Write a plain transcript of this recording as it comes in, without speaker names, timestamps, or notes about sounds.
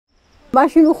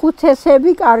მაშინ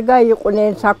ხუთესები კარგა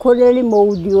იყვნენ, საქონელი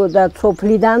მოუდიოდა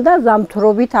სოფლიდან და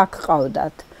ზამთრობით აქ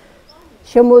ყავდათ.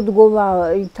 შემოდგომა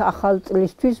ახალ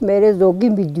წლისთვის მერე ზოგი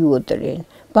მიდიოდნენ.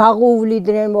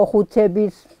 ბაღუვლიდნენ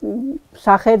მოხუცების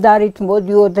სახედარით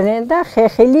მოდიოდნენ და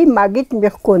ხეხილი მაგით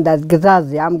მიხქონდათ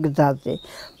გზაზე, ამ გზაზე.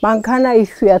 მანქანა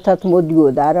იშვიათად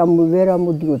მოდიოდა, ვერ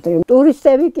ამოდიოდნენ.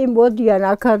 ტურისტები კი მოდიან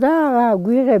აქა და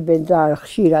გვიღებენ ძალიან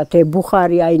ხშირად,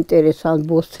 ბუხარი აინტერესანტ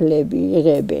ბოსლები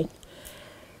იღებენ.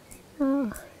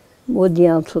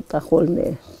 მოდიან ცოტა ხოლმე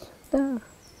და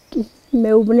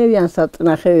მეუბნევიან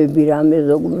საწნახებები რამე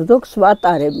ზოგს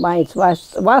ვატარებ, მაინც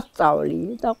ვასწავლი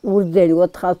და ყურძენი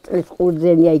 400 წლის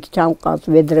ყურძენია იქ ჩამყავს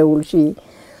ვედრეულში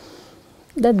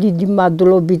და დიდი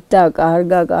მადლობით და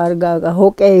კარგა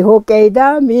ჰოკეი და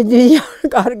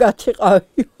მიდიან კარგად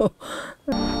იყავიო.